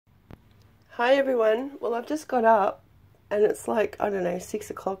Hi everyone. Well, I've just got up and it's like, I don't know, 6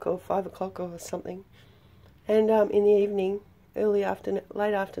 o'clock or 5 o'clock or something. And in the evening, late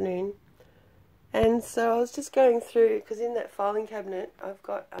afternoon. And so I was just going through, because in that filing cabinet I've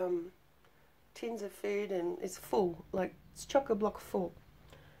got tins of food and it's full, like it's chock-a-block full.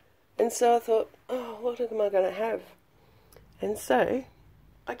 And so I thought, oh, what am I going to have? And so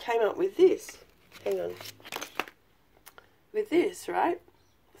I came up with this. Hang on. With this, right?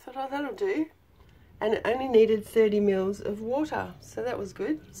 I thought, oh, that'll do. And it only needed 30 mils of water, so that was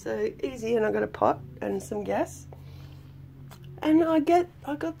good. So easy, and I got a pot and some gas. And I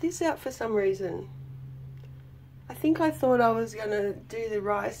got this out for some reason. I think I thought I was going to do the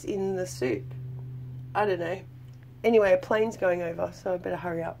rice in the soup. I don't know. Anyway, a plane's going over, so I better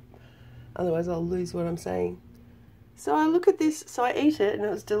hurry up. Otherwise I'll lose what I'm saying. So I look at this, so I eat it, and it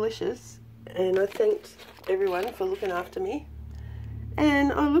was delicious. And I thanked everyone for looking after me.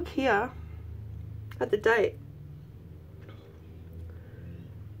 And I look here at the date.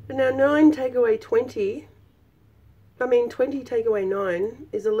 Now 9 take away 20, 20 take away 9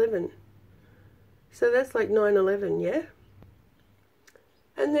 is 11. So that's like 9/11, yeah?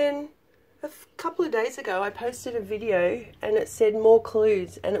 And then a couple of days ago I posted a video and it said more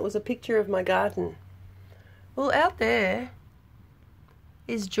clues, and it was a picture of my garden. Well, out there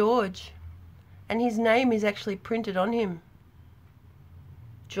is George, and his name is actually printed on him.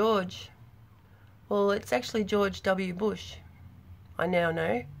 George. Well, it's actually George W. Bush, I now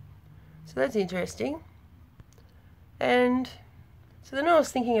know. So that's interesting. And so then I was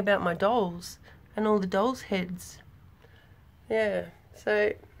thinking about my dolls and all the dolls' heads. Yeah,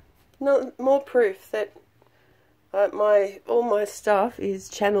 so more proof that all my stuff is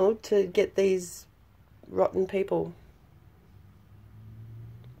channeled to get these rotten people.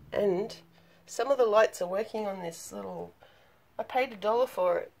 And some of the lights are working on this little... I paid $1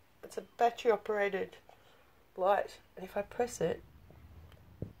 for it. It's a battery operated light, and if I press it,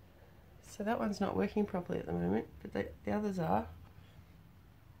 so that one's not working properly at the moment, but the others are.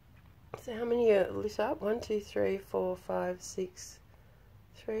 So how many are lit up? 1, 2, 3, 4, 5, 6,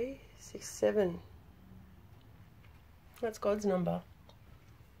 3, 6, 7. That's God's number.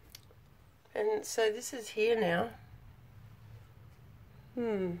 And so this is here now.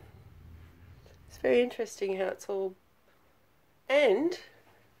 It's very interesting how it's all... And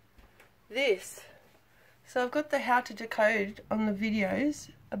this. So I've got the how to decode on the videos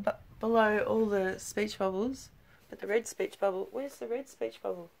below all the speech bubbles. But the red speech bubble, where's the red speech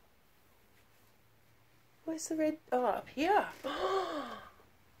bubble? Where's the red? Oh, up here.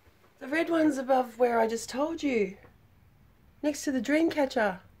 The red one's above where I just told you. Next to the dream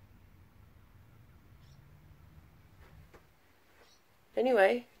catcher.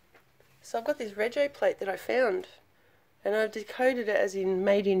 Anyway, so I've got this rego plate that I found. And I've decoded it as in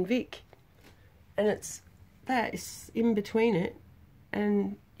made in Vic. And it's that is in between it.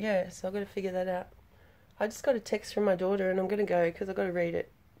 And yeah, so I've got to figure that out. I just got a text from my daughter and I'm going to go because I've got to read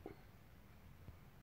it.